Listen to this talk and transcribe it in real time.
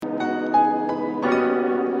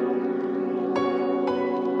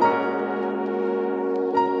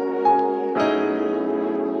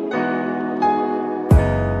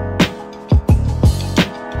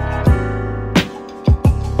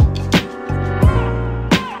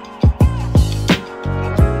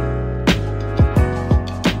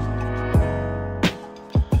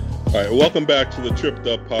right, welcome back to the Tripped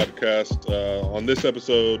Up podcast. On this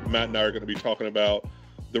episode, Matt and I are going to be talking about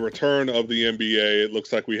the return of the NBA. It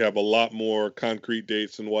looks like we have a lot more concrete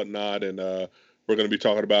dates and whatnot, and we're going to be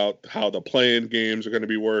talking about how the play-in games are going to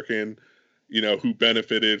be working. You know, who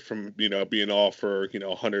benefited from being off for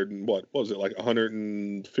 100 and what was it, like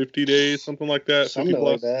 150 days, something like that. Something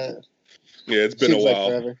like that. Yeah, it's been a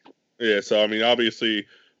while. Like forever. Yeah, so I mean, obviously,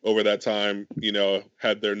 over that time,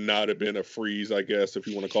 had there not have been a freeze, I guess, if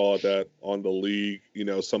you want to call it that, on the league,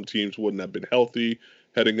 some teams wouldn't have been healthy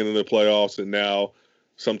heading into the playoffs. And now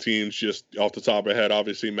some teams, just off the top of my head,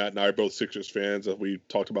 obviously, Matt and I are both Sixers fans, as we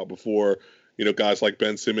talked about before. Guys like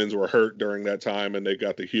Ben Simmons were hurt during that time and they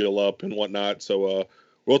got to heal up and whatnot. So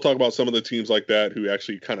we'll talk about some of the teams like that who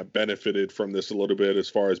actually kind of benefited from this a little bit as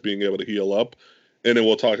far as being able to heal up. And then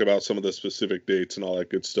we'll talk about some of the specific dates and all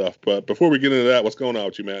that good stuff. But before we get into that, what's going on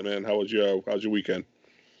with you, Matt, man? How's your weekend?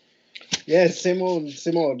 Yeah, same old.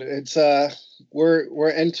 It's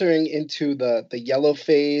we're entering into the yellow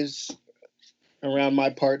phase around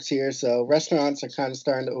my parts here. So restaurants are kind of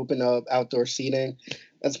starting to open up, outdoor seating.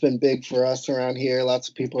 That's been big for us around here. Lots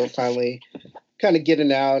of people are finally kind of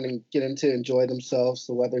getting out and getting to enjoy themselves.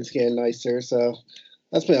 The weather's getting nicer, so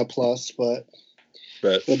that's been a plus. But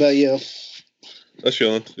what about you? That's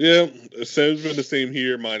chilling. Yeah, it's been the same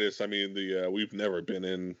here. Minus, we've never been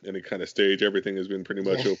in any kind of stage. Everything has been pretty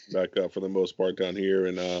much open back up for the most part down here,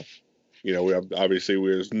 and we have, obviously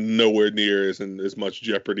we're nowhere near as much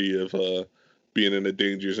jeopardy of being in a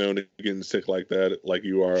danger zone and getting sick like that, like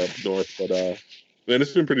you are up north. But man,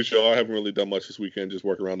 it's been pretty chill. I haven't really done much this weekend. Just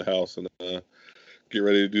work around the house and get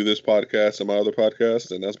ready to do this podcast and my other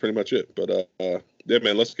podcast, and that's pretty much it. But yeah,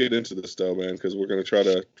 man, let's get into this though, man, because we'll try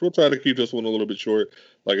to keep this one a little bit short.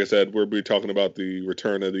 Like I said, we'll be talking about the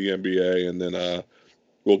return of the NBA, and then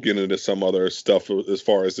we'll get into some other stuff as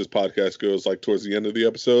far as this podcast goes, like towards the end of the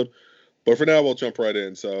episode. But for now, we'll jump right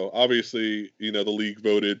in. So obviously, the league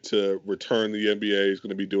voted to return the NBA. Is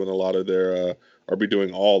going to be doing a lot of their, or be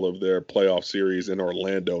doing all of their playoff series in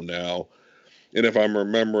Orlando now. And if I'm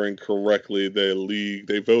remembering correctly,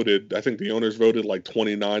 they voted, I think the owners voted like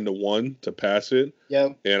 29-1 to pass it.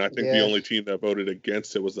 Yep. And I think the only team that voted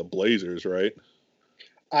against it was the Blazers, right?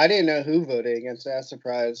 I didn't know who voted against it. I was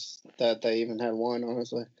surprised that they even had one,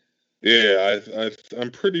 honestly. Yeah,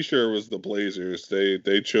 I'm pretty sure it was the Blazers.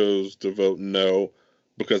 They chose to vote no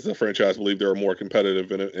because the franchise believed there are more competitive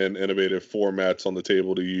and innovative formats on the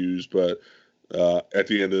table to use. But at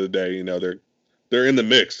the end of the day, they're in the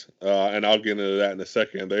mix, and I'll get into that in a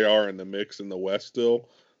second. They are in the mix in the West still.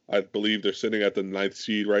 I believe they're sitting at the 9th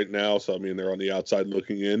seed right now, so they're on the outside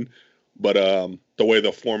looking in. But the way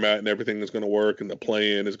the format and everything is going to work and the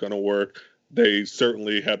play-in is going to work, they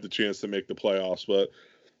certainly have the chance to make the playoffs. But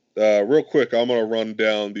real quick, I'm going to run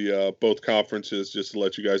down the both conferences just to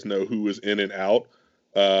let you guys know who is in and out.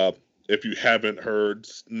 If you haven't heard,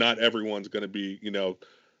 not everyone's going to be,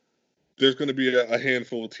 there's going to be a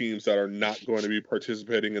handful of teams that are not going to be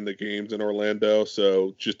participating in the games in Orlando.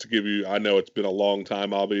 So just to give you, I know it's been a long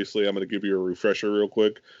time, obviously. I'm going to give you a refresher real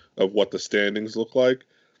quick of what the standings look like.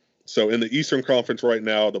 So in the Eastern Conference right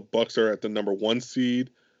now, the Bucks are at the number 1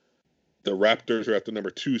 seed. The Raptors are at the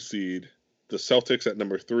number 2 seed. The Celtics at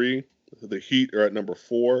number 3. The Heat are at number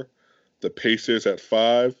 4. The Pacers at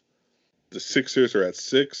 5. The Sixers are at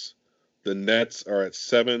 6. The Nets are at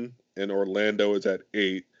 7. And Orlando is at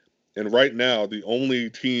 8. And right now, the only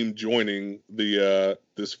team joining the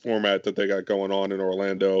this format that they got going on in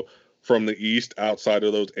Orlando from the East, outside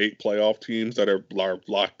of those 8 playoff teams that are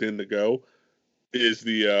locked in to go, is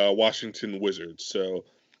the Washington Wizards. So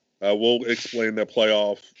we'll explain the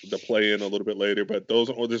play-in a little bit later. But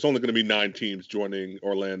there's only going to be 9 teams joining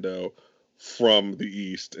Orlando from the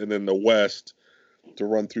East. And then the West, to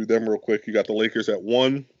run through them real quick, you got the Lakers at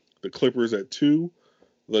 1, the Clippers at 2,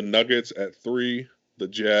 the Nuggets at 3, the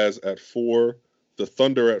Jazz at 4, the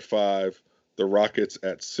Thunder at 5, the Rockets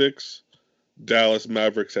at 6, Dallas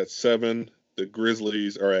Mavericks at 7, the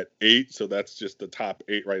Grizzlies are at 8, so that's just the top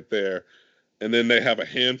 8 right there. And then they have a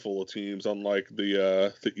handful of teams, unlike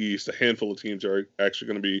the East, a handful of teams are actually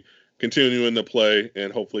going to be continuing to play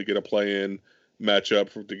and hopefully get a play-in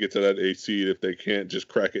matchup to get to that 8 seed if they can't just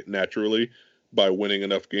crack it naturally by winning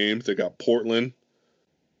enough games. They got Portland,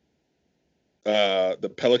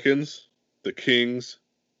 the Pelicans, the Kings,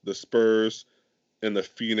 the Spurs, and the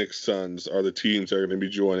Phoenix Suns are the teams that are going to be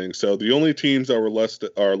joining. So the only teams that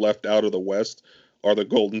are left out of the West are the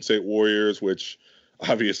Golden State Warriors, which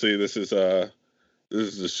obviously this is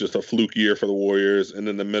just a fluke year for the Warriors, and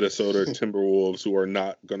then the Minnesota Timberwolves, who are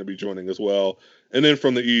not going to be joining as well. And then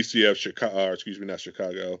from the East, you have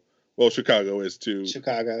Well, Chicago is too.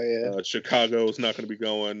 Chicago, yeah. Chicago is not going to be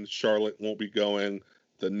going. Charlotte won't be going.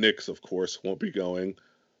 The Knicks, of course, won't be going.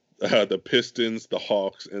 The Pistons, the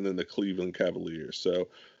Hawks, and then the Cleveland Cavaliers. So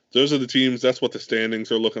those are the teams. That's what the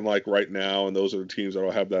standings are looking like right now, and those are the teams that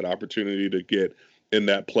will have that opportunity to get in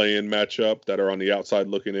that play-in matchup that are on the outside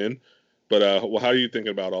looking in. But well, how are you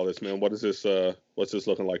thinking about all this, man? What is this? What's this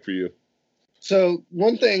looking like for you? So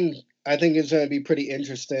one thing I think is going to be pretty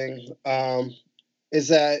interesting is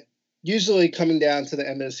that usually coming down to the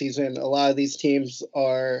end of the season, a lot of these teams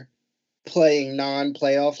are playing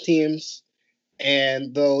non-playoff teams,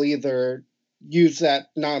 and they'll either use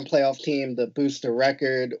that non-playoff team to boost their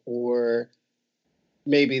record, or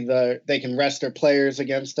maybe they can rest their players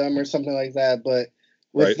against them or something like that. But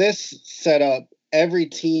with this setup, every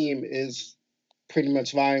team is pretty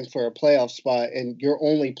much vying for a playoff spot, and you're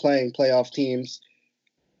only playing playoff teams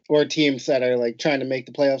or teams that are like trying to make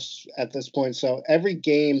the playoffs at this point. So every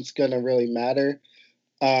game's gonna really matter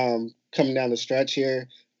coming down the stretch here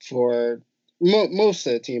for most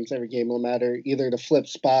of the teams. Every game will matter, either to flip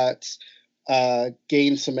spots,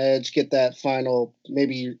 gain some edge, get that final.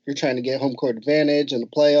 Maybe you're trying to get home court advantage in the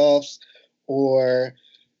playoffs, or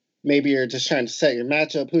maybe you're just trying to set your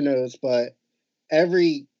matchup. Who knows? But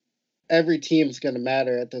every team's going to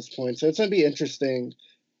matter at this point. So it's going to be interesting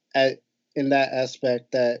in that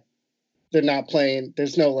aspect that they're not playing.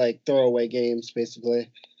 There's no like throwaway games,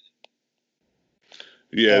 basically.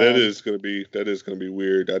 Yeah, that is going to be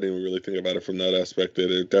weird. I didn't really think about it from that aspect.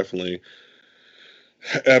 That it definitely.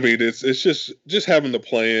 I mean, it's just having the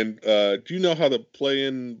play-in. Do you know how the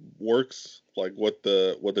play-in works? Like what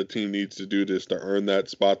the team needs to do to earn that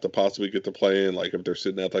spot to possibly get the play-in? Like if they're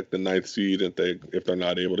sitting at like the 9th seed, if they're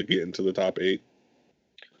not able to get into the top 8.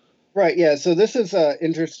 Right. Yeah. So this is an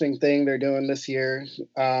interesting thing they're doing this year.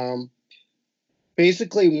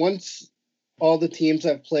 Basically, once all the teams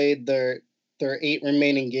have played their 8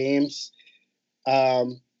 remaining games,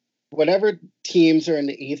 whatever teams are in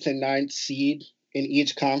the 8th and 9th seed in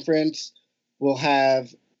each conference will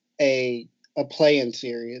have a play-in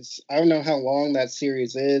series. I don't know how long that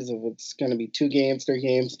series is, if it's going to be 2 games, 3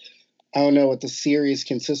 games. I don't know what the series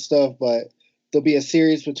consists of, but there'll be a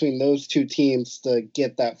series between those 2 teams to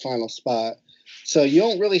get that final spot. So you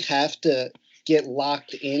don't really have to get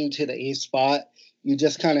locked into the 8th spot. You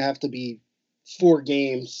just kind of have to be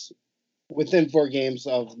within 4 games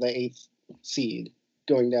of the 8th seed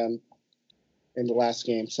going down in the last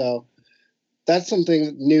game. So that's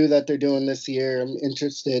something new that they're doing this year. I'm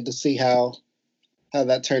interested to see how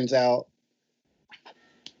that turns out.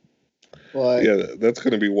 But yeah, that's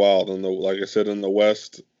going to be wild. And like I said, in the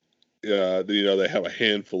West, they have a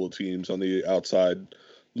handful of teams on the outside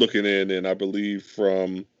looking in, and I believe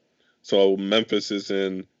so Dallas is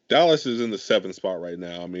in the 7th spot right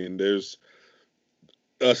now. I mean, there's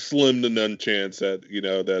a slim to none chance that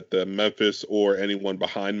that the Memphis or anyone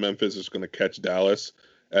behind Memphis is going to catch Dallas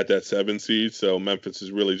at that 7th seed. So Memphis is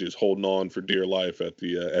really just holding on for dear life at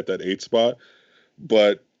that 8th spot.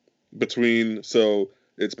 But it's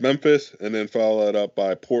Memphis, and then follow it up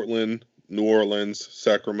by Portland, New Orleans,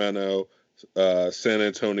 Sacramento, San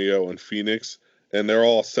Antonio, and Phoenix, and they're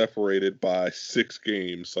all separated by 6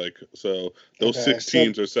 games. Those 6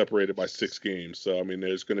 teams are separated by 6 games. So I mean,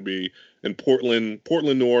 there's going to be in Portland,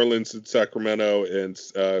 New Orleans, and Sacramento, and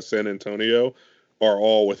San Antonio are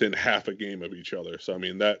all within half a game of each other. So I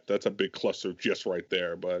mean, that's a big cluster just right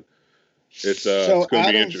there. But it's going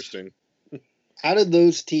to be interesting. Out of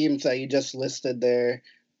those teams that you just listed there,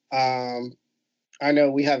 I know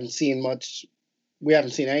we haven't seen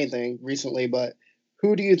anything recently, but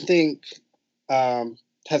who do you think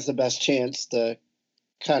has the best chance to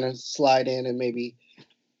kind of slide in and maybe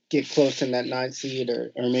get close in that 9th seed,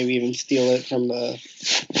 or maybe even steal it from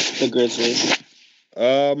the Grizzlies?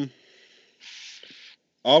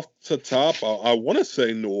 Off the top, I want to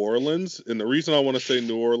say New Orleans, and the reason I want to say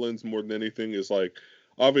New Orleans more than anything is like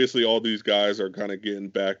obviously all these guys are kind of getting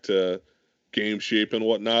back to game shape and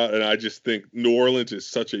whatnot, and I just think New Orleans is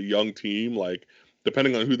such a young team. Like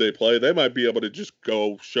depending on who they play, they might be able to just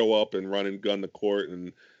show up and run and gun the court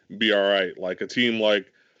and be all right. Like a team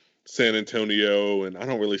like San Antonio, and I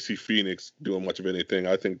don't really see Phoenix doing much of anything.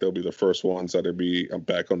 I think they'll be the first ones that'll be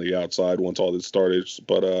back on the outside once all this started.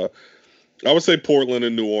 But I would say Portland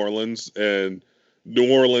and New Orleans, and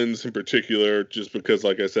New Orleans in particular, just because,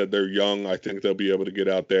 like I said, they're young. I think they'll be able to get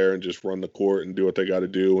out there and just run the court and do what they got to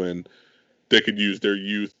do, and they could use their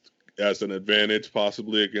youth as an advantage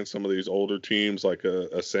possibly against some of these older teams like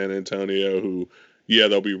a San Antonio who, yeah,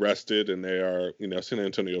 they'll be rested, and they are, San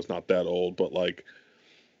Antonio's not that old, but like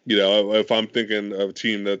if I'm thinking of a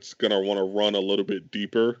team that's going to want to run a little bit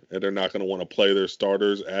deeper and they're not going to want to play their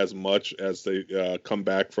starters as much as they come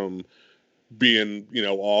back from being,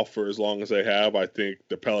 off for as long as they have, I think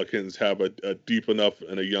the Pelicans have a deep enough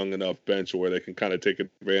and a young enough bench where they can kind of take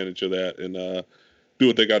advantage of that and do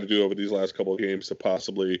what they got to do over these last couple of games to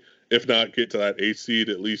possibly, if not get to that 8th seed,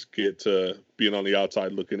 at least get to being on the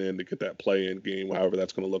outside looking in to get that play-in game, however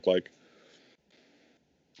that's going to look like.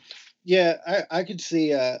 Yeah, I could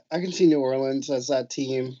see New Orleans as that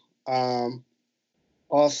team.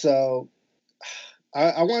 Also,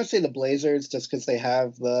 I want to say the Blazers just because they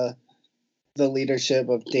have the leadership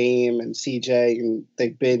of Dame and CJ, and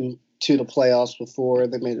they've been to the playoffs before.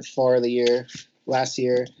 They made it far last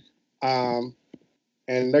year, and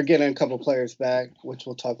they're getting a couple players back, which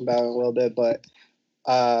we'll talk about in a little bit. But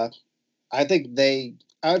I think I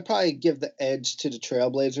would probably give the edge to the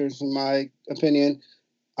Trailblazers in my opinion.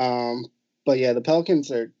 But yeah, the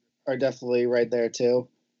Pelicans are definitely right there too.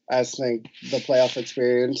 I just think the playoff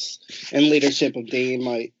experience and leadership of Dame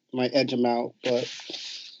might edge them out. But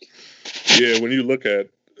yeah, when you look at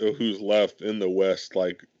who's left in the West,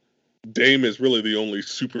 like Dame is really the only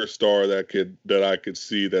superstar that I could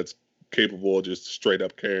see that's capable of just straight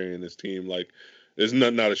up carrying his team. Like, there's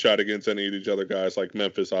not a shot against any of these other guys. Like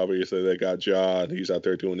Memphis, obviously they got Ja, and he's out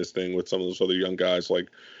there doing his thing with some of those other young guys like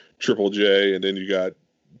Triple J, and then you got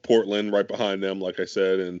Portland right behind them, like I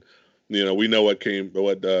said, and we know what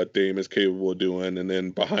Dame is capable of doing, and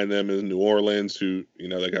then behind them is New Orleans, who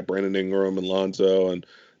they got Brandon Ingram and Lonzo, and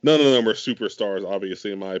none of them are superstars,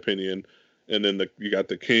 obviously, in my opinion. And then you got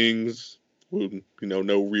the Kings, who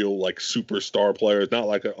no real like superstar players, not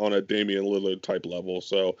like on a Damian Lillard type level.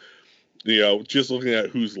 So just looking at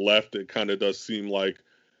who's left, it kind of does seem like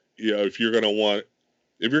if you're gonna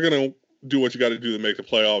do what you got to do to make the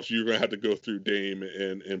playoffs, you're going to have to go through Dame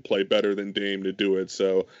and play better than Dame to do it.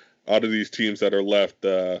 So out of these teams that are left,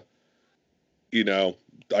 I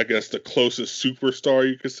guess the closest superstar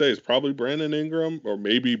you could say is probably Brandon Ingram or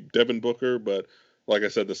maybe Devin Booker. But like I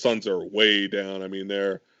said, the Suns are way down. I mean,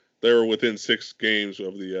 they're within 6 games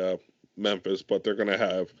of the Memphis, but they're going to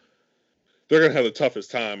have the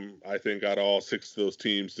toughest time, I think, out of all 6 of those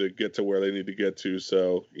teams to get to where they need to get to.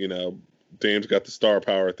 So, Dame's got the star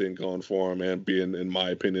power thing going for him and being, in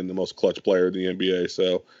my opinion, the most clutch player in the NBA.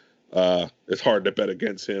 So it's hard to bet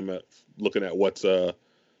against him looking at what's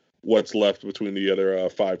left between the other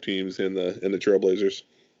 5 teams in the Trailblazers.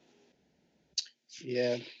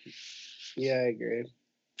 Yeah, I agree.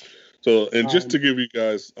 So, and just to give you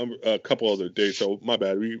guys a couple other dates. So, my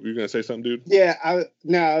bad. Were you gonna say something, dude? Yeah, I was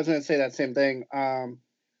gonna say that same thing. I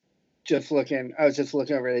was just looking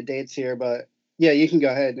over the dates here, but yeah, you can go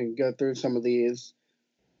ahead and go through some of these.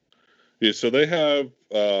 Yeah, so they have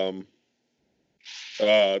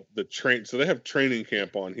So they have training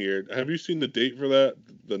camp on here. Have you seen the date for that?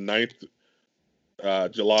 The 9th,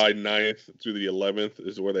 July 9th through the 11th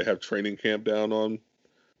is where they have training camp down on.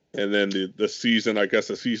 And then the season, I guess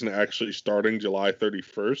the season actually starting July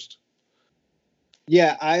 31st.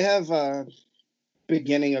 Yeah, I have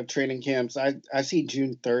beginning of training camps. I see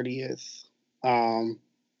June 30th.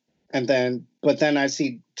 But then I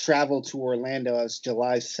see travel to Orlando as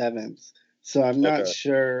July 7th. So I'm not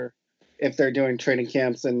sure if they're doing training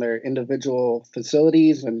camps in their individual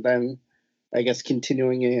facilities and then I guess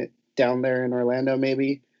continuing it down there in Orlando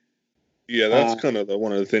maybe. Yeah, that's kind of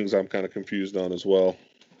one of the things I'm kind of confused on as well.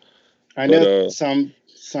 I know some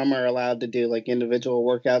are allowed to do like individual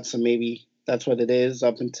workouts, so maybe that's what it is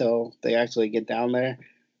up until they actually get down there.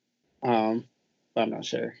 I'm not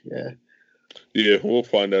sure. Yeah. Yeah, we'll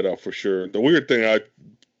find that out for sure. The weird thing I've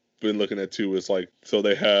been looking at too is like, so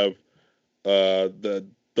they have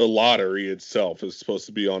the lottery itself is supposed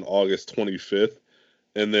to be on August 25th,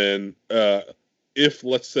 and then if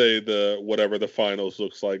let's say whatever the finals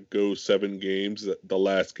looks like goes 7 games, the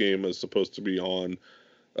last game is supposed to be on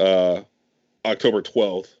October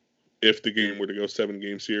 12th. If the game were to go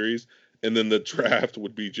 7-game series, and then the draft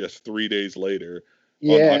would be just 3 days later.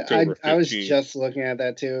 Yeah, I was just looking at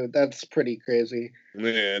that too. That's pretty crazy.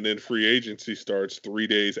 And then free agency starts 3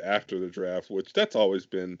 days after the draft, which that's always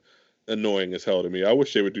been annoying as hell to me. I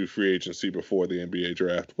wish they would do free agency before the NBA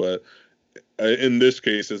draft, but in this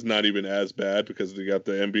case, it's not even as bad because they got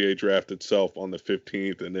the NBA draft itself on the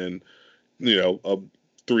 15th, and then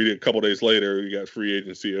a couple days later, you got free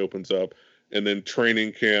agency opens up, and then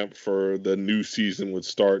training camp for the new season would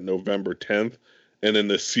start November 10th. And then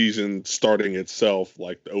the season starting itself,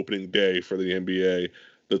 like the opening day for the NBA,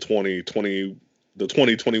 the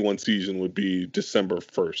 2021 season would be December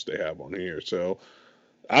 1st. They have on here, so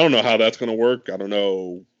I don't know how that's going to work. I don't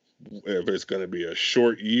know if it's going to be a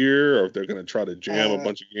short year or if they're going to try to jam a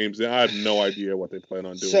bunch of games in. I have no idea what they plan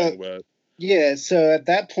on doing. But yeah, so at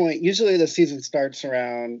that point, usually the season starts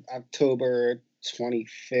around October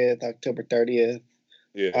 25th, October 30th.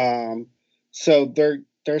 Yeah. So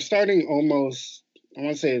they're starting almost, I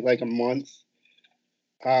want to say like a month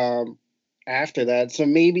after that. So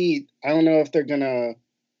maybe I don't know if they're gonna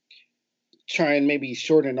try and maybe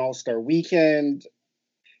shorten All-Star weekend,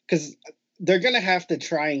 because they're gonna have to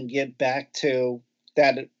try and get back to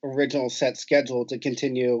that original set schedule to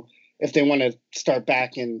continue if they want to start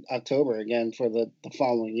back in October again for the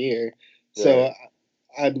following year. So Right.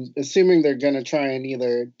 I'm assuming they're gonna try and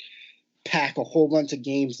either pack a whole bunch of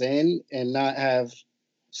games in and not have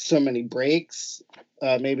so many breaks.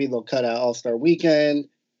 Maybe they'll cut out All-Star weekend.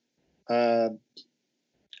 I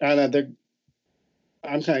don't know.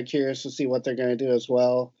 I'm kind of curious to see what they're going to do as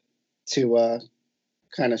well to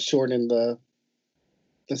kind of shorten the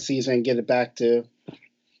season and get it back to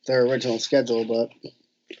their original schedule. But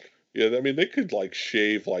Yeah, I mean, they could like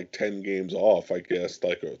shave like 10 games off, I guess,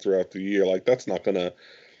 like throughout the year. Like that's not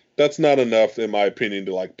enough, in my opinion,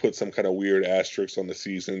 to like put some kind of weird asterisk on the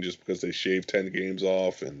season just because they shaved 10 games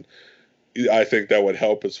off. And I think that would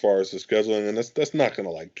help as far as the scheduling, and that's not gonna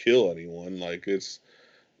like kill anyone. Like it's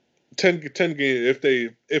 10 games.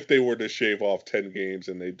 If they were to shave off 10 games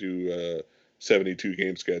and they do a 72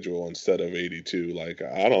 game schedule instead of 82, like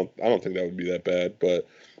I don't think that would be that bad. But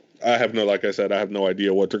like I said, I have no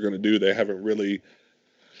idea what they're gonna do. They haven't really,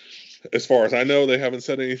 as far as I know, they haven't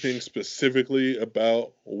said anything specifically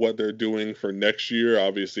about what they're doing for next year.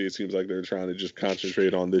 Obviously, it seems like they're trying to just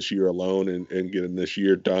concentrate on this year alone and getting this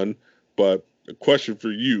year done. But a question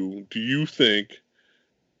for you: do you think,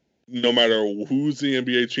 no matter who's the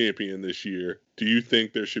NBA champion this year, do you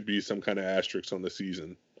think there should be some kind of asterisk on the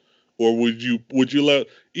season? Or would you let,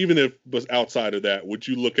 even if it was outside of that, would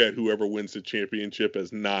you look at whoever wins the championship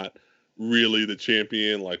as not really the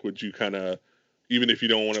champion? Like, would you kind of, even if you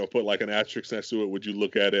don't want to put like an asterisk next to it, would you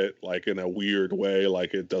look at it like in a weird way,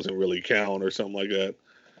 like it doesn't really count or something like that?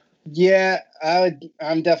 yeah,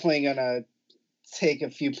 I'm definitely gonna take a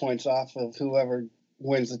few points off of whoever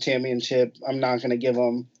wins the championship. I'm not going to give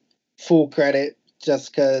them full credit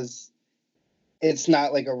just because it's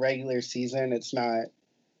not like a regular season. It's not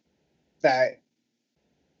that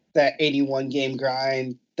 81 game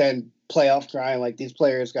grind, then playoff grind. Like these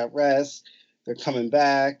players got rest, they're coming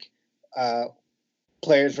back. Uh,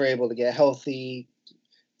 Players were able to get healthy,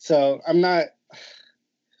 so I'm not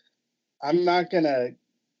gonna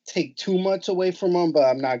take too much away from them, but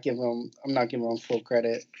I'm not giving them full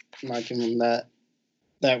credit. I'm not giving them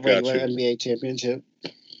that regular Gotcha. NBA championship.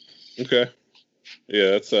 Okay. Yeah,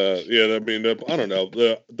 that's yeah. I mean, I don't know,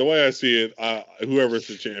 the way I see it. Whoever's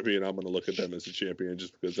the champion, I'm going to look at them as the champion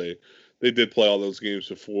just because they did play all those games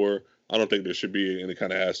before. I don't think there should be any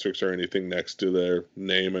kind of asterisk or anything next to their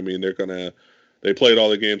name. I mean, they played all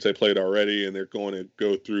the games they played already, and they're going to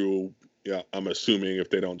go through. Yeah, I'm assuming if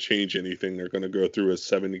they don't change anything, they're going to go through a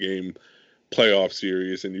 7 game playoff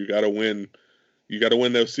series, and you got to win. You got to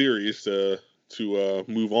win those series to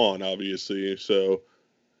move on, obviously. So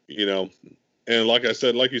you know, and like I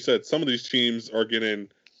said, like you said, some of these teams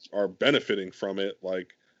are benefiting from it, like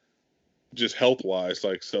just health wise.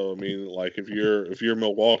 Like so, I mean, like if you're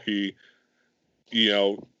Milwaukee, you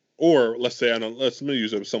know, or let's say I don't let's let me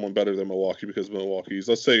use someone better than Milwaukee because Milwaukee's.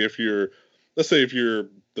 Let's say if you're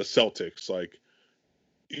the Celtics, like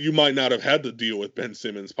you might not have had to deal with Ben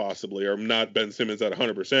Simmons possibly, or not Ben Simmons at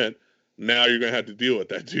 100%. Now you're gonna have to deal with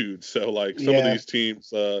that dude. So like some of Yeah, these teams,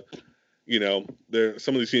 some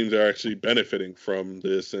of these teams are actually benefiting from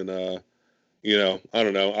this, and I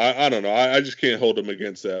don't know. I don't know. I just can't hold them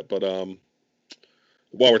against that. But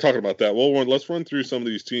while we're talking about that, let's run through some of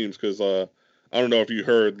these teams because I don't know if you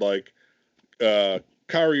heard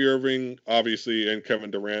Kyrie Irving obviously and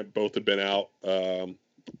Kevin Durant both have been out.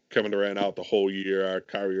 Kevin Durant out the whole year.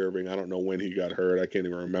 Kyrie Irving, I don't know when he got hurt. I can't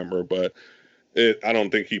even remember, but I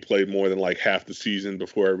don't think he played more than like half the season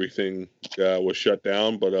before everything was shut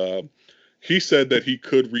down. But he said that he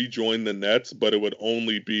could rejoin the Nets, but it would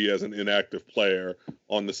only be as an inactive player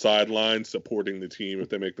on the sideline supporting the team if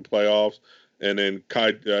they make the playoffs. And then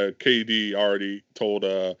KD already told,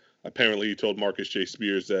 apparently he told Marcus J.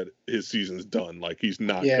 Spears that his season's done. Like he's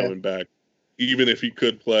not yeah, coming back. Even if he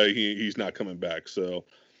could play, he's not coming back. So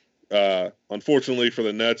unfortunately for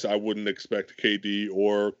the Nets, I wouldn't expect KD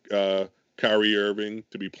or Kyrie Irving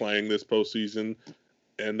to be playing this postseason.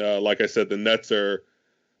 And like I said, the Nets are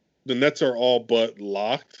all but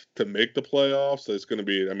locked to make the playoffs. So it's going to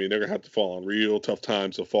be, I mean, they're going to have to fall on real tough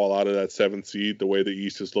times to fall out of that 7th seed the way the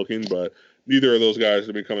East is looking. But neither of those guys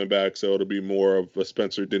will be coming back, so it'll be more of a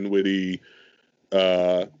Spencer Dinwiddie,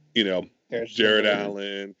 uh, you know, Jared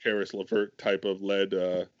Allen, Karis LeVert type of led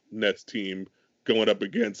Nets team going up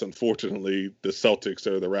against, unfortunately, the Celtics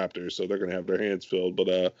or the Raptors, so they're going to have their hands filled.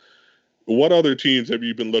 But what other teams have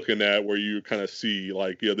you been looking at where you kind of see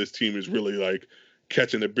like, this team is really like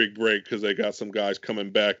catching a big break because they got some guys coming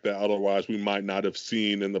back that otherwise we might not have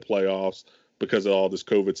seen in the playoffs because of all this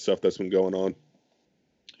COVID stuff that's been going on?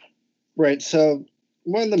 Right. So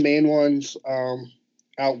one of the main ones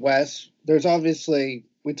out west, there's obviously,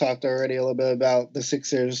 we talked already a little bit about the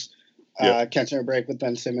Sixers catching a break with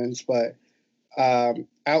Ben Simmons, but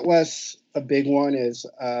out west, a big one is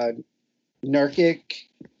Nurkic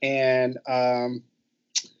and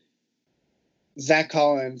Zach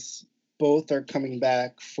Collins. Both are coming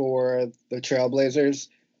back for the Trailblazers.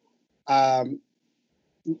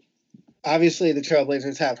 Obviously, the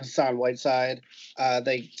Trailblazers have Hassan Whiteside.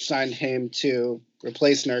 They signed him to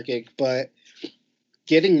replace Nurkic, but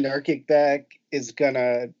getting Nurkic back is going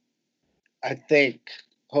to, I think,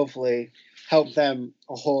 hopefully help them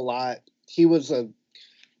a whole lot. He was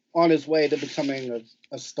on his way to becoming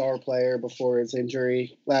a star player before his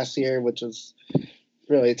injury last year, which was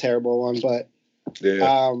really a terrible one. But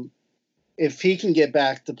if he can get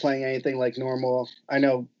back to playing anything like normal, I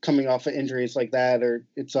know coming off of injuries like that, or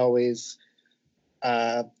it's always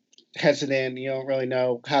hesitant. You don't really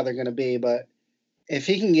know how they're going to be, but if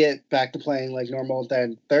he can get back to playing like normal,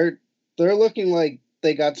 then they're looking like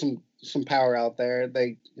they got some power out there.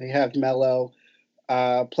 They have Melo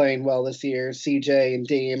playing well this year, CJ and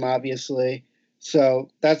Dame obviously, so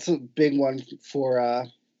that's a big one for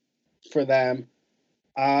them.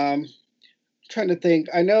 Trying to think.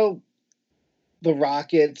 I know the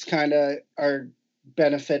Rockets kind of are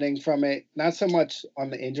benefiting from it, not so much on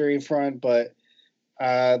the injury front, but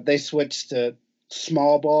they switched to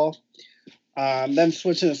small ball. Them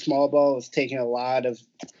switching to small ball is taking a lot of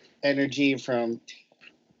energy from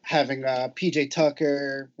having PJ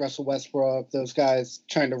Tucker, Russell Westbrook, those guys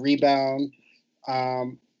trying to rebound.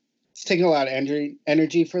 It's taking a lot of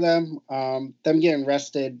energy for them. Them getting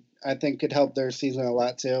rested, I think, could help their season a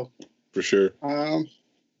lot too. For sure. I'm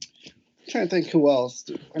trying to think who else.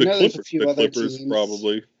 I know there's a few other Clippers teams.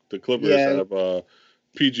 Probably. The Clippers have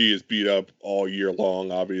PG is beat up all year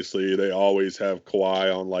long. Obviously, they always have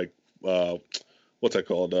Kawhi on like what's that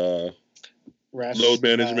called? Rest, load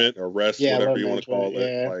management or rest, whatever you want to call it.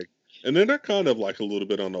 Yeah. Like, and then they're kind of like a little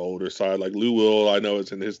bit on the older side. Like Lou Will, I know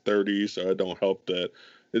is in his 30s, so it don't help that.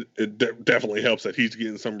 It definitely helps that he's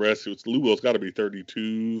getting some rest. Lou Will's got to be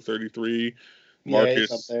 32, 33. Marcus,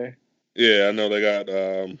 he's up there. Yeah, I know they got.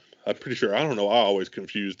 I'm pretty sure. I don't know. I always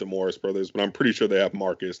confuse the Morris brothers, but I'm pretty sure they have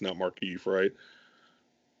Marcus, not Markieff, right?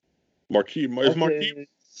 Is Markieff?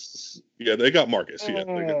 Yeah, they got Marcus. Yeah,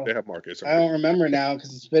 they have Marcus. I don't remember now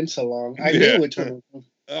because it's been so long. I knew which one.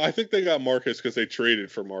 I think they got Marcus because they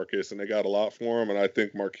traded for Marcus and they got a lot for him. And I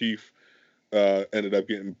think Markieff ended up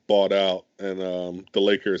getting bought out, and the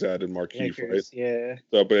Lakers added Markieff, right? Yeah.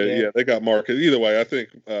 So, but they got Marcus. Either way, I think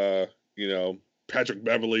Patrick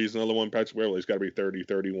Beverley's another one. Patrick Beverley's got to be 30,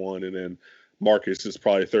 31, and then Marcus is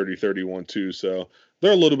probably 30, 31 too. So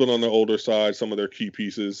they're a little bit on the older side, some of their key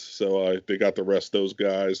pieces. So they got the rest of those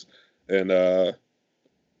guys. And I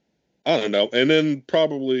don't know. And then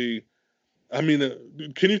probably, I mean,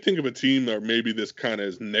 can you think of a team that maybe this kind of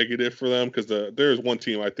is negative for them? Because there's one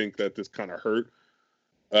team I think that this kind of hurt.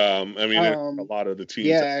 I mean, a lot of the teams.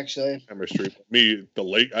 Yeah, actually. Chemistry.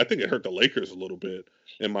 I think it hurt the Lakers a little bit.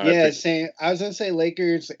 In my opinion. I was gonna say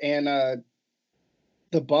Lakers and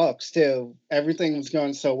the Bucks too. Everything was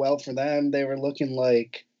going so well for them. They were looking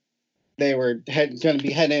like they were going to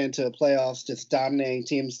be heading into the playoffs, just dominating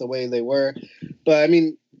teams the way they were. But I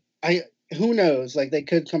mean, who knows? Like they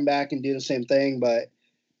could come back and do the same thing, but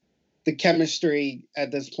the chemistry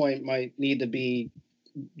at this point might need to be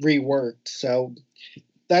reworked. So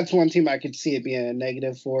that's one team I could see it being a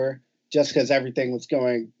negative for, just because everything was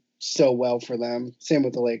going so well for them. Same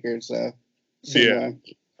with the Lakers. Way.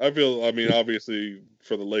 I feel, obviously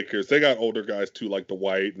for the Lakers, they got older guys too, like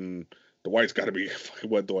Dwight, and Dwight's got to be,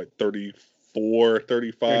 34,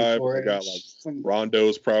 35. They got like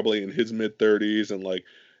Rondo's probably in his mid 30s, and like,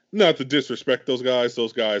 not to disrespect those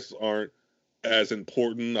guys aren't as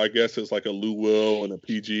important, I guess, as like a Lou Will and a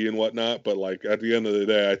PG and whatnot. But like at the end of the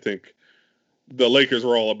day, I think the Lakers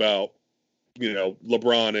are all about,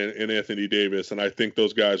 LeBron and Anthony Davis, and I think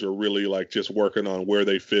those guys are really like just working on where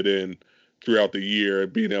they fit in throughout the year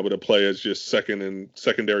and being able to play as just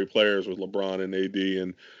secondary players with LeBron and AD.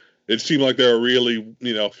 And it seemed like they were really,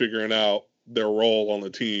 figuring out their role on the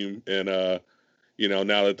team. And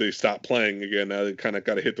now that they stopped playing again, now they kind of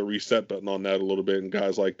got to hit the reset button on that a little bit. And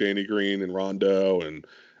guys like Danny Green and Rondo and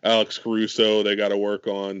Alex Caruso, they got to work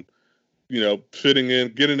on, fitting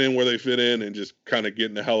in, getting in where they fit in, and just kind of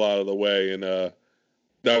getting the hell out of the way. And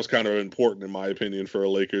that was kind of important, in my opinion, for the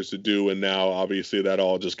Lakers to do. And now, obviously, that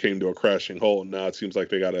all just came to a crashing halt. And now it seems like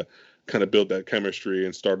they got to kind of build that chemistry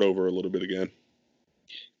and start over a little bit again.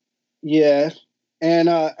 Yeah. And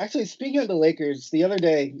actually, speaking of the Lakers, the other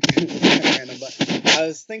day, random, but I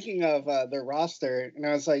was thinking of their roster, and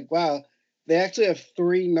I was like, wow, they actually have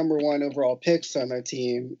 3 number 1 overall picks on their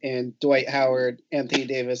team, and Dwight Howard, Anthony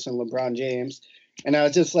Davis, and LeBron James. And I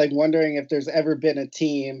was just like wondering if there's ever been a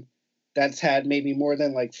team that's had maybe more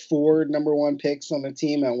than like 4 number 1 picks on the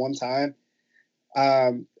team at one time.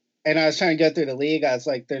 And I was trying to go through the league. I was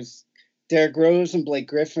like, there's Derrick Rose and Blake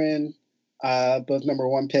Griffin, both number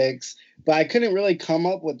 1 picks. But I couldn't really come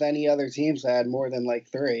up with any other teams that had more than like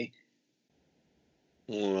 3.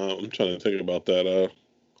 I'm trying to think about that.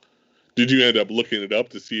 Did you end up looking it up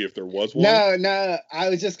to see if there was one? No. I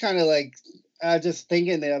was just kind of like, I was just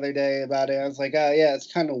thinking the other day about it. I was like, oh, yeah,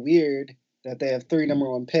 it's kind of weird that they have 3 number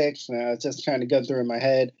 1 picks. And I was just trying to go through in my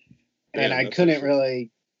head. And I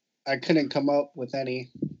couldn't come up with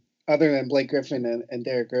any other than Blake Griffin and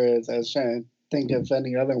Derrick Rose. I was trying to think of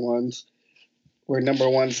any other ones were number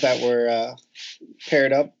 1s that were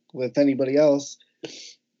paired up with anybody else.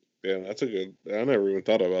 Yeah, that's a good. I never even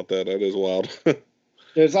thought about that. That is wild.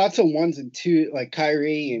 There's lots of 1s and 2, like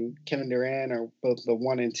Kyrie and Kevin Durant are both the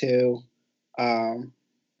 1 and 2. Well,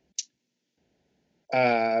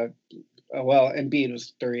 Embiid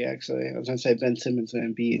was 3 actually. I was gonna say Ben Simmons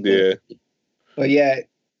and Embiid. Yeah. But yeah,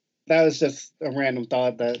 that was just a random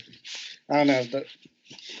thought that I don't know. That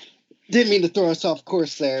didn't mean to throw us off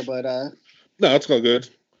course there, but no, it's all good.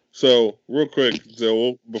 So real quick,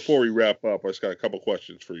 so before we wrap up, I just got a couple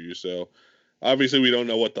questions for you. So obviously we don't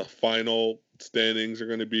know what the final standings are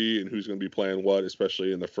going to be and who's going to be playing what,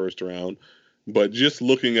 especially in the first round. But just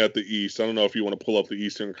looking at the East, I don't know if you want to pull up the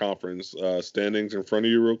Eastern Conference standings in front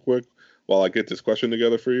of you real quick while I get this question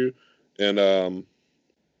together for you. And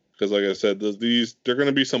because like I said, they're going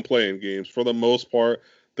to be some playing games. For the most part,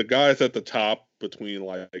 the guys at the top between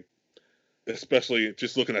like, especially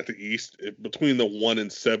just looking at the East, between the 1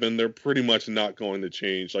 and 7, they're pretty much not going to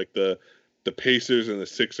change. Like the Pacers and the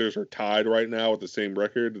Sixers are tied right now with the same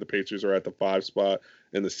record. The Pacers are at the 5 spot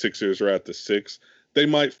and the Sixers are at the 6. They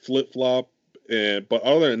might flip-flop, but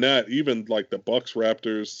other than that, even like the Bucks,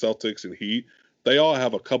 Raptors, Celtics, and Heat, they all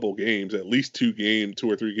have a couple games, at least 2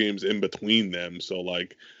 or 3 games in between them. So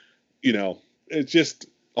like, it's just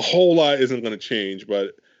a whole lot isn't going to change.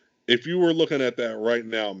 But if you were looking at that right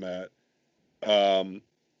now, Matt,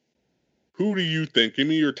 who do you think? Give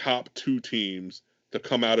me your top 2 teams to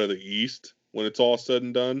come out of the East when it's all said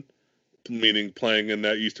and done, meaning playing in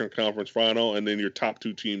that Eastern Conference Final, and then your top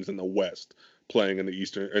 2 teams in the West playing in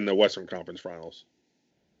the Western Conference Finals.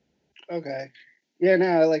 Okay. Yeah, no,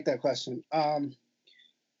 I like that question.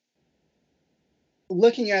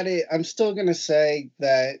 Looking at it, I'm still gonna say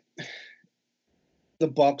that the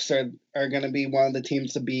Bucks are gonna be one of the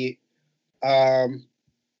teams to beat.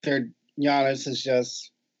 Giannis is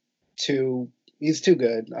just he's too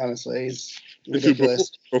good, honestly. He's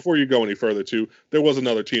ridiculous. Before you go any further, too, there was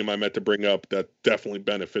another team I meant to bring up that definitely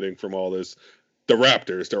benefiting from all this. The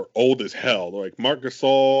Raptors, they're old as hell. They're like Marc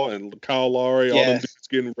Gasol and Kyle Lowry, all them dudes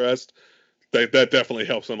getting rest. That definitely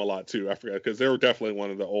helps them a lot, too. I forgot, because they were definitely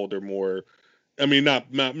one of the older, more, I mean, not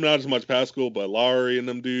as much Pascal, but Lowry and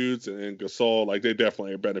them dudes and Gasol, like, they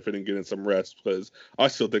definitely are benefiting getting some rest, because I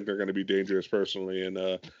still think they're going to be dangerous personally. And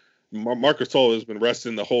Marc Gasol has been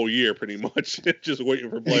resting the whole year pretty much, just waiting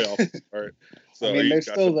for playoffs to start. So I mean, they're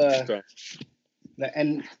still the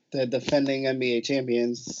defending NBA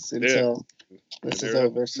champions until this is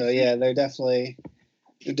over. So yeah, they're definitely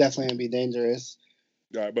gonna be dangerous.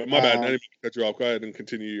 All right, but my bad. I didn't cut you off. Go ahead and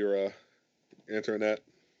continue your answering that.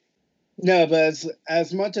 No, but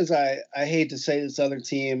as much as I hate to say this other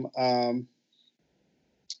team, and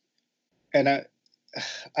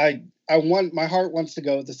I want, my heart wants to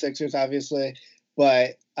go with the Sixers, obviously,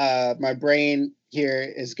 but my brain here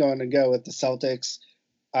is going to go with the Celtics.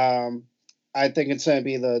 I think it's going to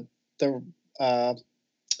be the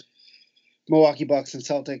Milwaukee Bucks and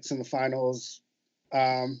Celtics in the finals.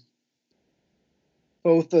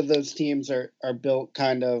 Both of those teams are built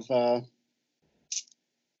kind of.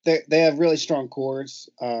 They have really strong cores.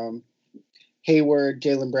 Hayward,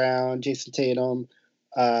 Jaylen Brown, Jason Tatum,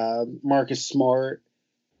 Marcus Smart,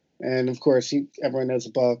 and of course everyone knows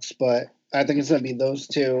the Bucks. But I think it's going to be those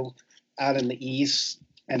 2 out in the East,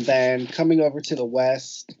 and then coming over to the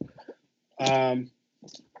West.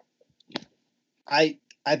 I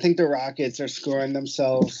think the Rockets are scoring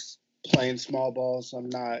themselves playing small ball, so I'm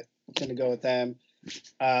not gonna go with them.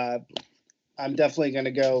 Uh, I'm definitely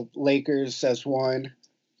gonna go Lakers as one,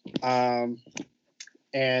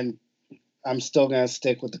 and I'm still gonna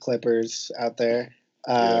stick with the Clippers out there.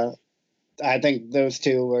 Yeah. I think those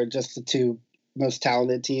two are just the two most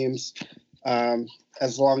talented teams. Um,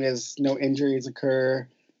 as long as no injuries occur,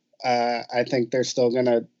 I think they're still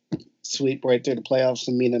gonna sweep right through the playoffs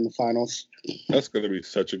and meet in the finals. That's going to be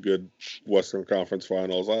such a good Western Conference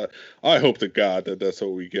Finals. I hope to God that that's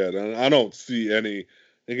what we get. And I don't see any.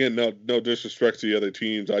 Again, no disrespect to the other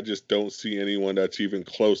teams. I just don't see anyone that's even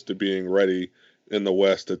close to being ready in the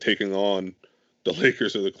West to taking on the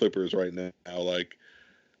Lakers or the Clippers right now. Like,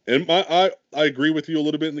 and I agree with you a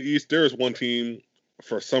little bit in the East. There is one team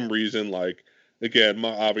for some reason. Like, again,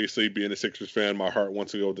 obviously being a Sixers fan, my heart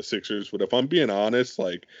wants to go with the Sixers. But if I'm being honest,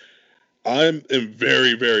 like am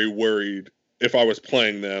very, very worried if I was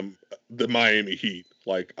playing them, the Miami Heat.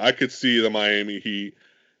 Like, I could see the Miami Heat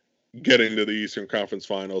getting to the Eastern Conference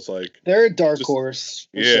Finals. Like, they're a dark horse.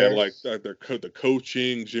 Yeah, sure. like the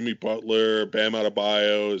coaching, Jimmy Butler, Bam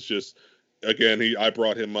Adebayo is just, again, I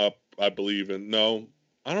brought him up, I believe, in, no,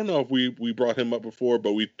 I don't know if we brought him up before,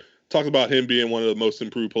 but we talked about him being one of the most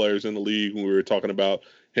improved players in the league when we were talking about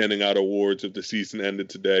handing out awards if the season ended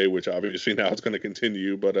today, which obviously now it's going to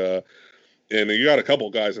continue. But and you got a couple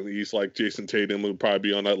guys in the East like Jason Tatum who would probably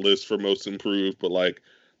be on that list for most improved, but like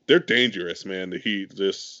they're dangerous, man. The Heat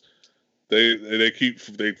just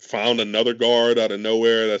they found another guard out of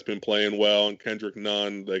nowhere that's been playing well, and Kendrick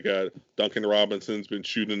Nunn. They got Duncan Robinson's been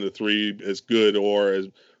shooting the three as good or as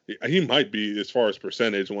he might be as far as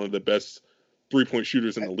percentage one of the best 3-point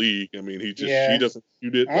shooters in the league. I mean, he doesn't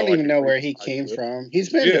shoot it. I don't even know where he came from. He's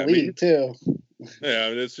been in the league too. Yeah, I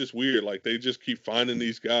mean, it's just weird. Like they just keep finding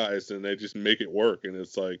these guys and they just make it work. And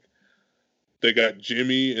it's like they got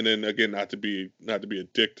Jimmy, and then again, not to be a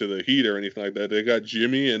dick to the Heat or anything like that. They got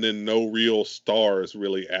Jimmy, and then no real stars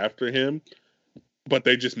really after him. But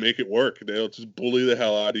they just make it work. They'll just bully the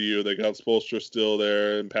hell out of you. They got Spoelstra still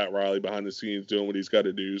there, and Pat Riley behind the scenes doing what he's got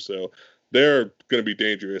to do. So they're going to be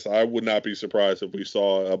dangerous. I would not be surprised if we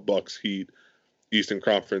saw a Bucks Heat Eastern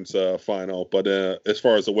Conference final. But as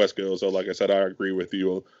far as the West goes, like I said, I agree with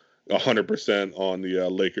you 100% on the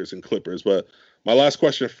Lakers and Clippers. But my last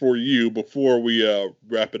question for you before we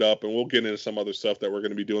wrap it up, and we'll get into some other stuff that we're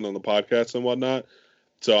going to be doing on the podcast and whatnot.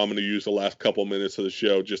 So I'm going to use the last couple minutes of the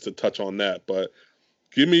show just to touch on that. But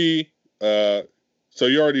give me so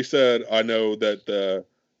you already said, I know that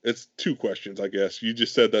it's two questions, I guess. You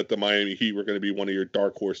just said that the Miami Heat were going to be one of your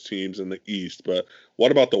dark horse teams in the East, but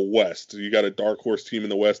what about the West? You got a dark horse team in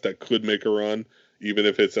the West that could make a run, even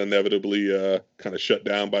if it's inevitably kind of shut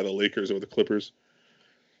down by the Lakers or the Clippers?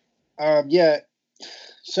 Yeah.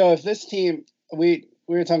 So if this team, we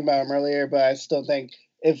were talking about them earlier, but I still think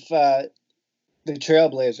if the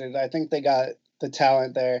Trailblazers, I think they got the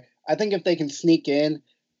talent there. I think if they can sneak in,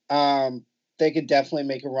 they could definitely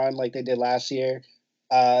make a run like they did last year.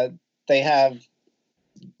 They have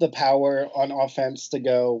the power on offense to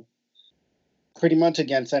go pretty much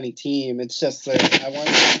against any team. It's just that I want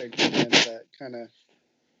to get their defense that kind of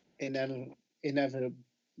inevitably,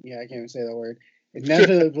 yeah, I can't even say that word,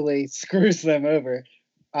 inevitably screws them over.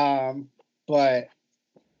 But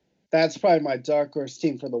that's probably my dark horse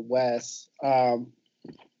team for the West. Trying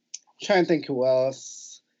to think who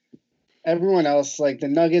else. Everyone else, like the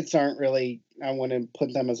Nuggets, aren't really. I wouldn't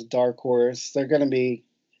put them as a dark horse. They're going to be.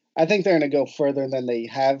 I think they're going to go further than they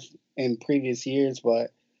have in previous years,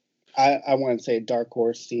 but I wouldn't say a dark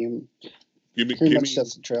horse team. Pretty much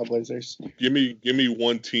just the Trailblazers. Give me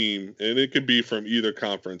one team, and it could be from either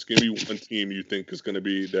conference. Give me one team you think is going to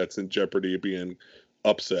be that's in jeopardy of being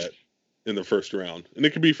upset in the first round, and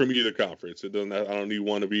it could be from either conference. It doesn't. I don't need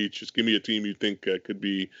one of each. Just give me a team you think could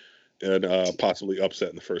be and possibly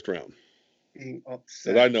upset in the first round.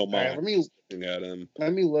 Upset. I know mine. Right,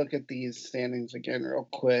 let me look at these standings again real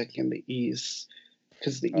quick in the East,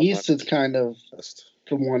 because the East is kind of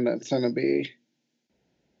the one that's going to be.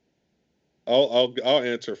 I'll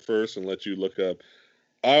answer first and let you look up.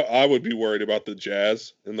 I would be worried about the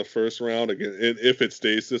Jazz in the first round again if it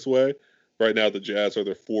stays this way. Right now, the Jazz are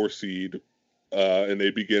the 4 seed, and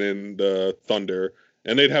they begin in the Thunder,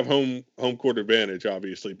 and they'd have home court advantage,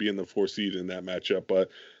 obviously, being the 4 seed in that matchup. But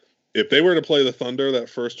if they were to play the Thunder that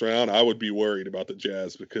first round, I would be worried about the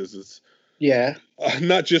Jazz because it's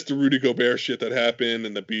not just the Rudy Gobert shit that happened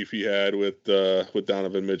and the beef he had with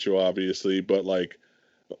Donovan Mitchell, obviously, but like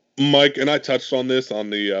Mike and I touched on this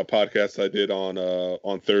on the podcast I did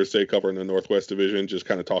on Thursday covering the Northwest Division, just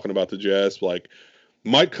kind of talking about the Jazz. Like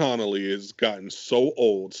Mike Conley has gotten so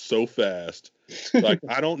old so fast. Like,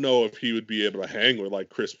 I don't know if he would be able to hang with like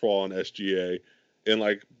Chris Paul and SGA. And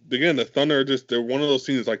like again, the Thunder they're one of those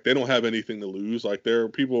teams like they don't have anything to lose. Like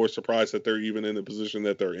people are surprised that they're even in the position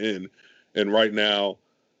that they're in. And right now,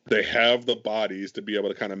 they have the bodies to be able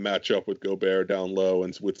to kind of match up with Gobert down low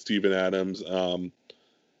and with Steven Adams.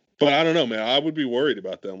 But I don't know, man. I would be worried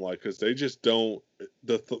about them, like, because they just don't.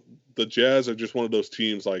 The Jazz are just one of those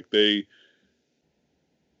teams, like they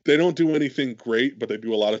don't do anything great, but they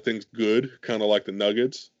do a lot of things good, kind of like the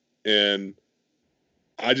Nuggets. And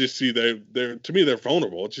I just see they're to me they're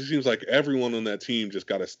vulnerable. It just seems like everyone on that team just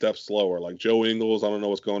got a step slower. Like Joe Ingles, I don't know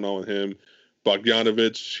what's going on with him.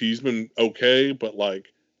 Bogdanovich, he's been okay, but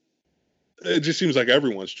like it just seems like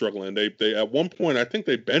everyone's struggling. They at one point I think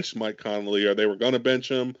they benched Mike Conley, or they were going to bench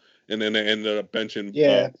him, and then they ended up benching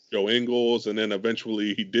Joe Ingles, and then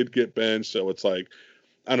eventually he did get benched. So it's like,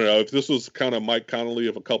 I don't know, if this was kind of Mike Conley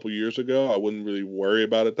of a couple years ago, I wouldn't really worry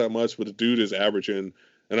about it that much. But the dude is averaging,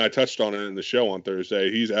 and I touched on it in the show on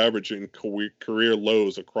Thursday, he's averaging career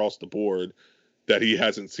lows across the board that he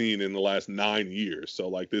hasn't seen in the last 9 years. So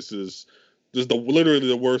like this is literally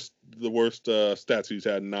the worst stats he's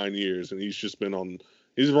had in 9 years, and he's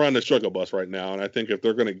running the struggle bus right now. And I think if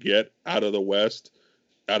they're going to get out of the West,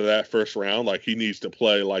 out of that first round, like he needs to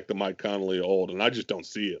play like the Mike Conley of old, and I just don't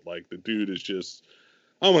see it. Like the dude is just,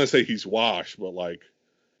 I don't want to say he's washed, but like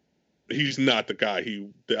he's not the guy.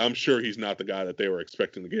 I'm sure he's not the guy that they were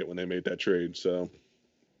expecting to get when they made that trade. So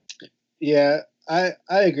yeah, I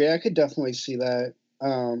agree. I could definitely see that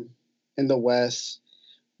in the West.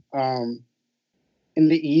 In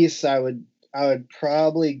the East, I would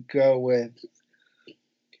probably go with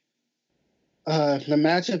the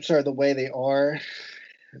matchups are the way they are.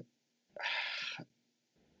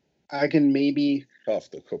 I can maybe tough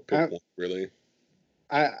to pick one, really.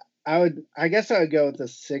 I guess I would go with the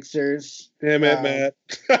Sixers. Damn it, Matt!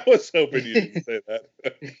 I was hoping you didn't say that.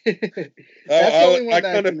 That's the only one I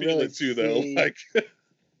kind of feel really it too, though. Like,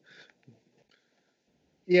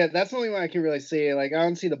 yeah, that's the only one I can really see. Like, I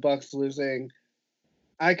don't see the Bucks losing.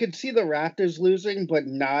 I could see the Raptors losing, but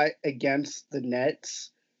not against the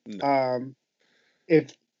Nets. No.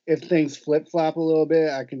 If things flip flop a little bit,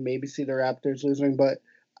 I can maybe see the Raptors losing. But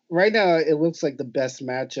right now, it looks like the best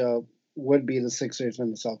matchup would be the Sixers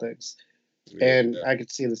and the Celtics, and I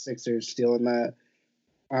could see the Sixers stealing that.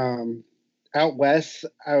 Out west,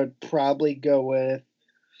 I would probably go with.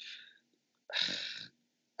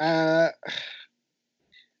 I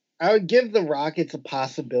would give the Rockets a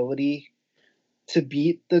possibility to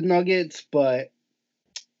beat the Nuggets, but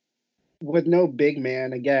with no big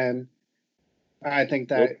man again, I think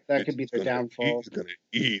that could be their downfall. He's gonna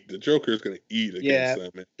eat. The Joker's gonna eat against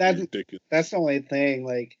them. Man. That's ridiculous. That's the only thing.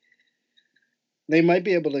 Like, they might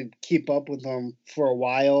be able to keep up with them for a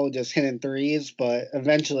while, just hitting threes, but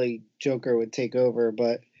eventually Joker would take over.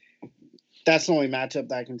 But that's the only matchup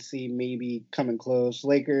that I can see maybe coming close.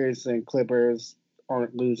 Lakers and Clippers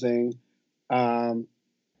aren't losing.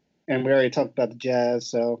 And we already talked about the Jazz,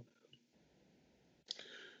 so.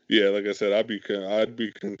 Yeah, like I said, I'd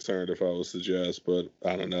be concerned if I was the Jazz, but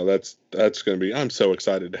I don't know. That's going to be. I'm so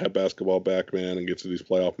excited to have basketball back, man, and get to these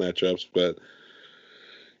playoff matchups. But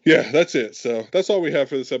yeah, that's it. So that's all we have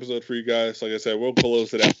for this episode for you guys. Like I said, we'll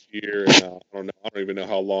close it out here. And, I don't even know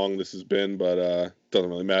how long this has been, but it doesn't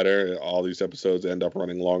really matter. All these episodes end up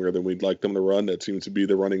running longer than we'd like them to run. That seems to be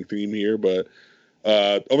the running theme here. But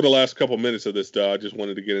over the last couple minutes of this, I just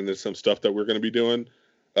wanted to get into some stuff that we're going to be doing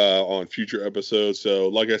on future episodes. So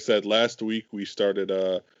like I said, last week we started,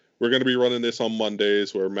 we're going to be running this on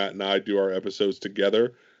Mondays where Matt and I do our episodes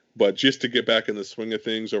together. But just to get back in the swing of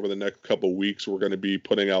things over the next couple weeks, we're going to be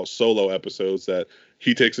putting out solo episodes that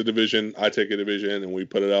he takes a division, I take a division, and we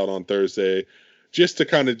put it out on Thursday just to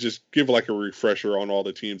kind of just give like a refresher on all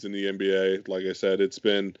the teams in the NBA. Like I said, it's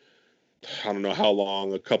been, I don't know how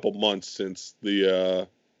long, a couple months since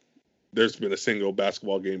there's been a single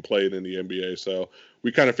basketball game played in the NBA. So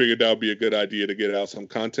we kind of figured that would be a good idea to get out some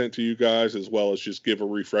content to you guys, as well as just give a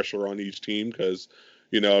refresher on each team. Because,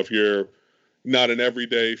 if you're not an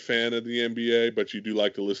everyday fan of the NBA, but you do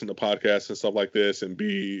like to listen to podcasts and stuff like this and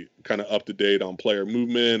be kind of up to date on player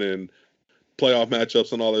movement and playoff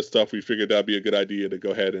matchups and all this stuff, we figured that'd be a good idea to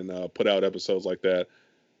go ahead and put out episodes like that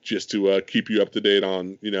just to keep you up to date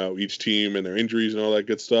on, each team and their injuries and all that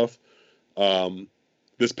good stuff.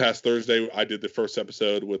 This past Thursday, I did the first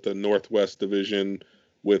episode with the Northwest Division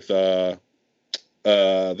with the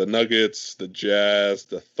Nuggets, the Jazz,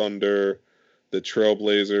 the Thunder, the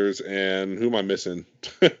Trailblazers, and who am I missing?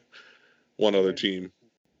 One other team.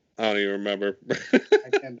 I don't even remember. I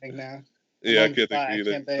can't think now. Yeah, I can't think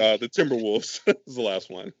of either. The Timberwolves is the last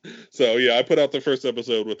one. So yeah, I put out the first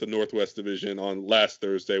episode with the Northwest Division on last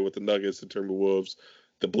Thursday with the Nuggets, the Timberwolves,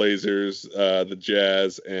 the Blazers, the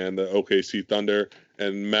Jazz, and the OKC Thunder.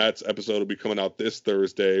 And Matt's episode will be coming out this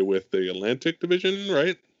Thursday with the Atlantic Division,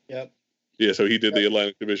 right? Yep. Yeah, so he did the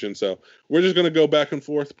Atlantic Division. So we're just going to go back and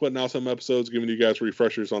forth, putting out some episodes, giving you guys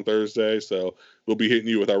refreshers on Thursday. So we'll be hitting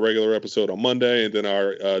you with our regular episode on Monday, and then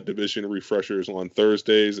our division refreshers on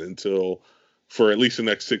Thursdays for at least the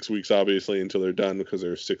next 6 weeks, obviously, until they're done, because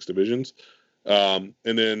there's 6 divisions. And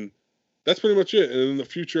then that's pretty much it. And in the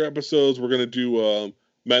future episodes, we're going to do,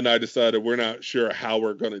 Matt and I decided we're not sure how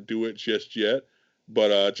we're going to do it just yet.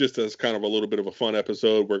 But just as kind of a little bit of a fun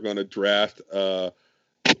episode, we're going to draft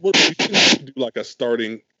we should do like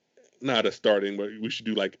not a starting, but we should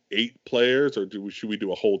do like 8 players, or should we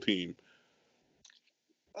do a whole team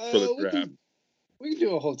for the draft? We can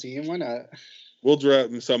do a whole team. Why not? We'll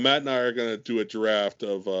draft. So Matt and I are gonna do a draft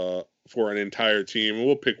of for an entire team, and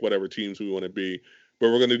we'll pick whatever teams we want to be.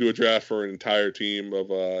 But we're gonna do a draft for an entire team of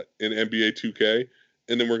in NBA 2K,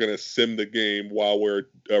 and then we're gonna sim the game while we're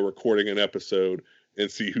recording an episode and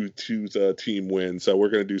see whose team wins. So we're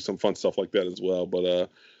gonna do some fun stuff like that as well. But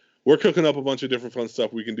we're cooking up a bunch of different fun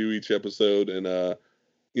stuff we can do each episode, and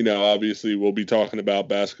obviously we'll be talking about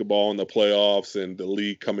basketball and the playoffs and the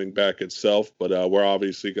league coming back itself. But we're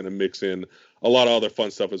obviously gonna mix in a lot of other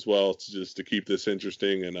fun stuff as well, just to keep this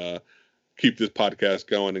interesting and keep this podcast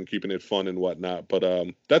going and keeping it fun and whatnot.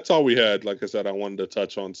 But that's all we had. Like I said, I wanted to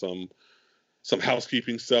touch on some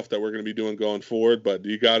housekeeping stuff that we're going to be doing going forward. But do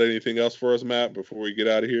you got anything else for us, Matt, before we get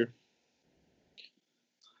out of here?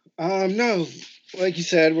 No, like you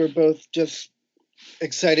said, we're both just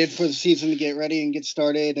excited for the season to get ready and get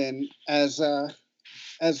started. And as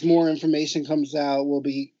more information comes out, we'll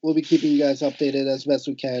be keeping you guys updated as best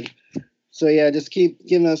we can. So yeah, just keep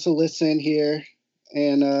giving us a listen here,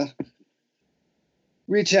 and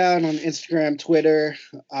reach out on Instagram, Twitter.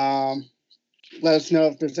 Let us know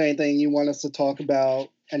if there's anything you want us to talk about,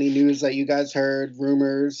 any news that you guys heard,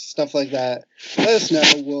 rumors, stuff like that. Let us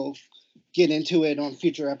know. We'll get into it on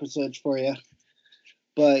future episodes for you.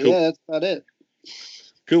 But cool. Yeah, that's about it.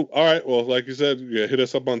 Cool. All right. Well, like you said, yeah, hit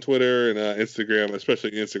us up on Twitter and Instagram,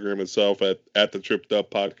 especially Instagram itself at the Tripped Up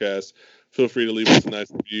Podcast. Feel free to leave us a nice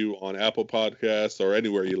review on Apple Podcasts or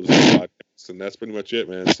anywhere you listen to podcasts. And that's pretty much it,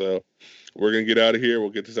 man. So we're going to get out of here.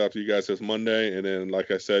 We'll get this out to you guys this Monday. And then, like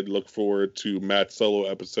I said, look forward to Matt's solo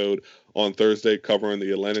episode on Thursday covering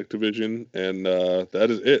the Atlantic Division. And that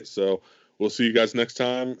is it. So we'll see you guys next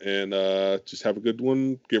time. And just have a good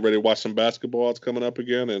one. Get ready to watch some basketball. It's coming up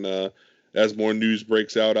again. And as more news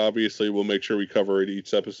breaks out, obviously, we'll make sure we cover it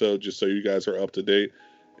each episode just so you guys are up to date.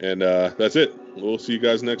 And that's it. We'll see you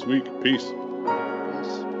guys next week. Peace.